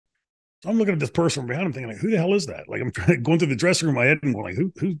So I'm looking at this person behind him, thinking, like, who the hell is that? Like, I'm trying going through the dressing room in my head and going,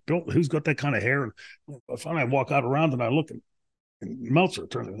 like, who's got that kind of hair? And finally, I walk out around and I look, and Meltzer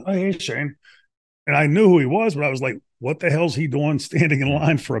turns, oh, hey, Shane. And I knew who he was, but I was like, what the hell's he doing standing in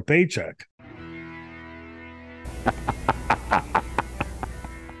line for a paycheck?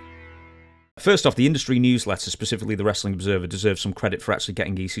 First off, the industry newsletter, specifically the Wrestling Observer, deserves some credit for actually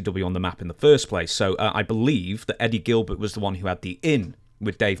getting ECW on the map in the first place. So I believe that Eddie Gilbert was the one who had the in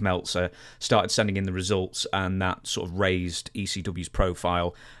with Dave Meltzer, started sending in the results, and that sort of raised ECW's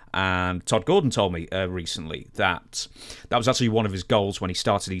profile. And Todd Gordon told me recently that that was actually one of his goals when he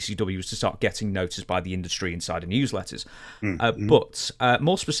started ECW, was to start getting noticed by the industry inside of newsletters. But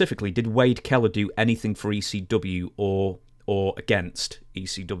more specifically, did Wade Keller do anything for ECW or against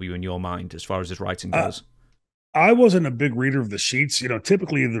ECW in your mind as far as his writing goes? I wasn't a big reader of the sheets. You know,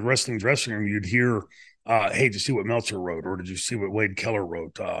 typically in the wrestling dressing room, you'd hear, hey, did you see what Meltzer wrote? Or did you see what Wade Keller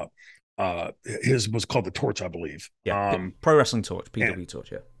wrote? His was called The Torch, I believe. Yeah, Pro Wrestling Torch, PW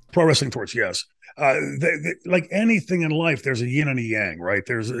Torch, yeah. Pro Wrestling Torch, yes. Like anything in life, there's a yin and a yang, right?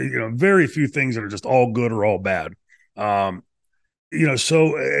 There's, very few things that are just all good or all bad. So,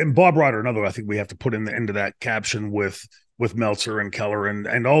 and Bob Ryder, another, I think we have to put into that caption with Meltzer and Keller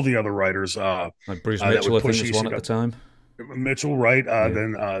and all the other writers. Like Bruce Mitchell, I think, was one at the time. Mitchell, right?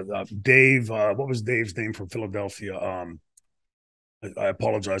 Then Dave, what was Dave's name from Philadelphia? I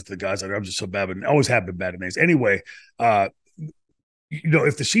apologize to the guys. I'm just so bad, but always have been bad at names. Anyway,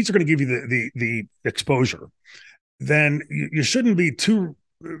 if the sheets are going to give you the exposure, then you shouldn't be too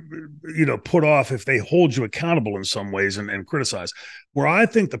put off if they hold you accountable in some ways and criticize. Where I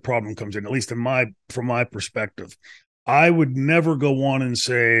think the problem comes in, at least from my perspective, I would never go on and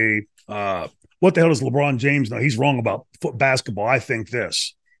say, what the hell does LeBron James know? He's wrong about basketball. I think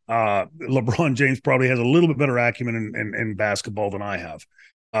this. LeBron James probably has a little bit better acumen in basketball than I have.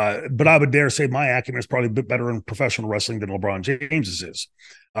 But I would dare say my acumen is probably a bit better in professional wrestling than LeBron James's is.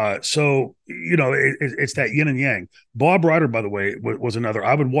 So it's that yin and yang. Bob Ryder, by the way, was another.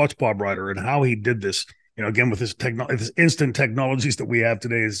 I would watch Bob Ryder and how he did this. Again, with this instant technologies that we have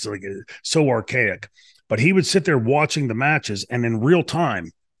today is like so archaic. But he would sit there watching the matches and in real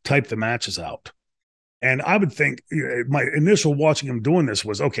time type the matches out. And I would think my initial watching him doing this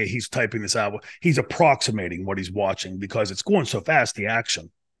was, okay, he's typing this out. He's approximating what he's watching because it's going so fast, the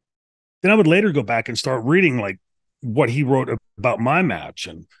action. Then I would later go back and start reading like what he wrote about my match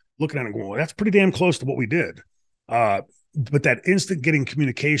and looking at it and going, well, that's pretty damn close to what we did. But that instant getting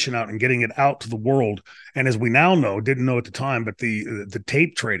communication out and getting it out to the world. And as we now know, didn't know at the time, but the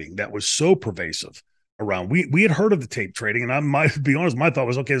tape trading that was so pervasive around. We had heard of the tape trading, and I might be honest, my thought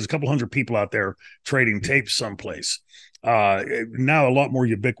was, okay, there's a couple hundred people out there trading tapes someplace. Now a lot more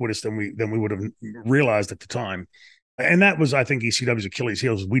ubiquitous than we would have realized at the time. And that was, I think, ECW's Achilles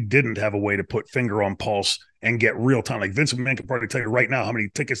heels. We didn't have a way to put finger on pulse and get real time. Like Vince McMahon can probably tell you right now how many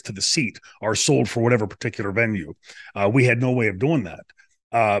tickets to the seat are sold for whatever particular venue. We had no way of doing that.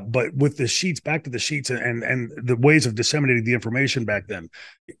 But with the sheets, back to the sheets and the ways of disseminating the information back then,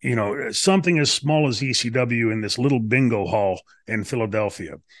 something as small as ECW in this little bingo hall in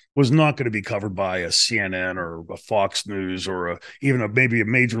Philadelphia was not going to be covered by a CNN or a Fox News or maybe a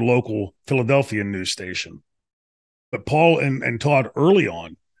major local Philadelphia news station. But Paul and Todd early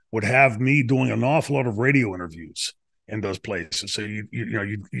on would have me doing an awful lot of radio interviews in those places. So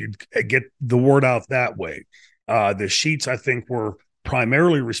you'd get the word out that way. The sheets, I think, were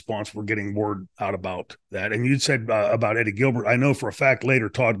primarily responsible for getting word out about that. And you said about Eddie Gilbert. I know for a fact later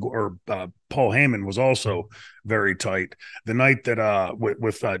Paul Heyman was also very tight. The night that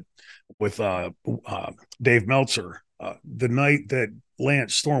with Dave Meltzer, the night that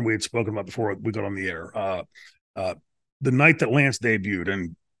Lance Storm, we had spoken about before we got on the air, the night that Lance debuted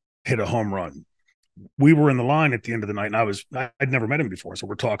and hit a home run, we were in the line at the end of the night, and I'd never met him before. So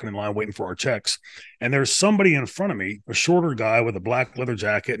we're talking in line, waiting for our checks. And there's somebody in front of me, a shorter guy with a black leather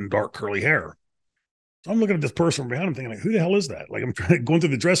jacket and dark curly hair. So I'm looking at this person behind him thinking, like, who the hell is that? Like, I'm going through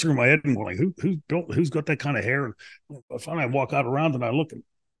the dressing room in my head and going, like, who's got that kind of hair? And finally I walk out around and I look, and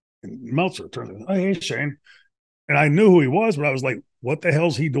Meltzer turns, oh, hey, Shane. And I knew who he was, but I was like, what the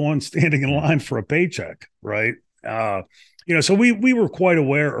hell's he doing standing in line for a paycheck? Right. So we were quite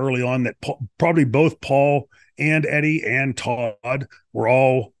aware early on that probably both Paul and Eddie and Todd were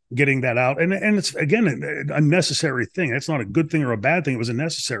all getting that out. And it's, again, a necessary thing. It's not a good thing or a bad thing. It was a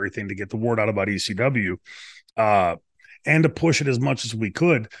necessary thing to get the word out about ECW and to push it as much as we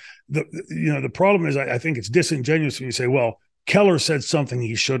could. The problem is I think it's disingenuous when you say, well, Keller said something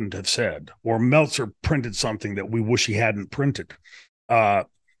he shouldn't have said, or Meltzer printed something that we wish he hadn't printed.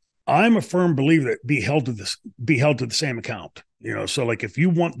 I'm a firm believer that be held to the same account. So like if you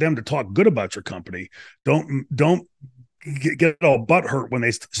want them to talk good about your company, don't get all butthurt when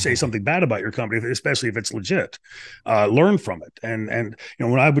they say something bad about your company, especially if it's legit. Learn from it. And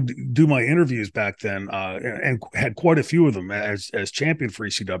when I would do my interviews back then, and had quite a few of them as champion for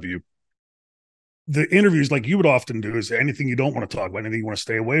ECW, the interviews like you would often do is anything you don't want to talk about, anything you want to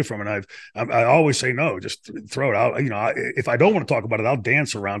stay away from. And I always say no, just throw it out. If I don't want to talk about it, I'll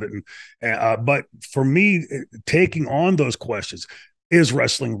dance around it. But for me, taking on those questions, is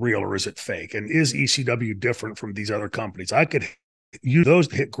wrestling real or is it fake? And is ECW different from these other companies? I could use those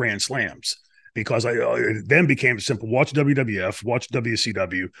to hit grand slams, because it then became simple. Watch WWF, watch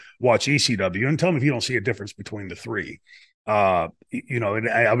WCW, watch ECW, and tell me if you don't see a difference between the three. And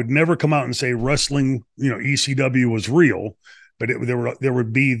I would never come out and say wrestling, ECW was real, but there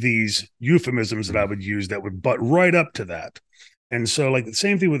would be these euphemisms that I would use that would butt right up to that. And so, like the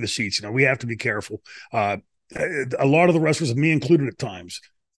same thing with the seats. We have to be careful. A lot of the wrestlers, me included at times,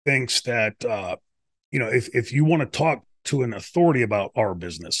 thinks that if you want to talk to an authority about our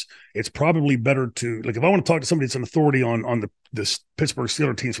business, it's probably better to, like, if I want to talk to somebody that's an authority on the Pittsburgh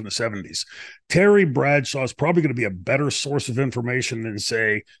Steelers teams from the 70s, Terry Bradshaw is probably going to be a better source of information than,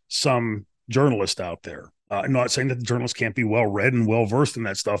 say, some journalist out there. I'm not saying that the journalists can't be well read and well versed in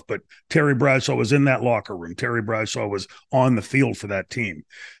that stuff, but Terry Bradshaw was in that locker room. Terry Bradshaw was on the field for that team.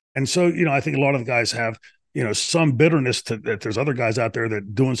 And so, I think a lot of the guys have some bitterness that there's other guys out there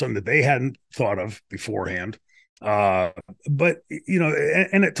that doing something that they hadn't thought of beforehand. But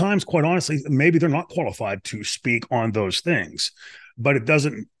and at times, quite honestly, maybe they're not qualified to speak on those things, but it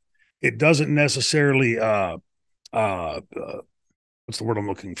doesn't necessarily, what's the word I'm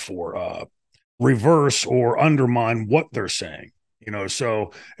looking for? Reverse or undermine what they're saying.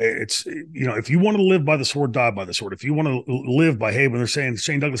 So it's, if you want to live by the sword, die by the sword. If you want to live by, hey, when they're saying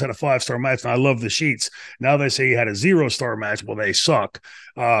Shane Douglas had a 5-star match and I love the sheets, now they say he had a 0-star match, well, they suck.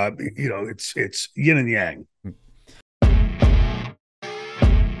 It's yin and yang.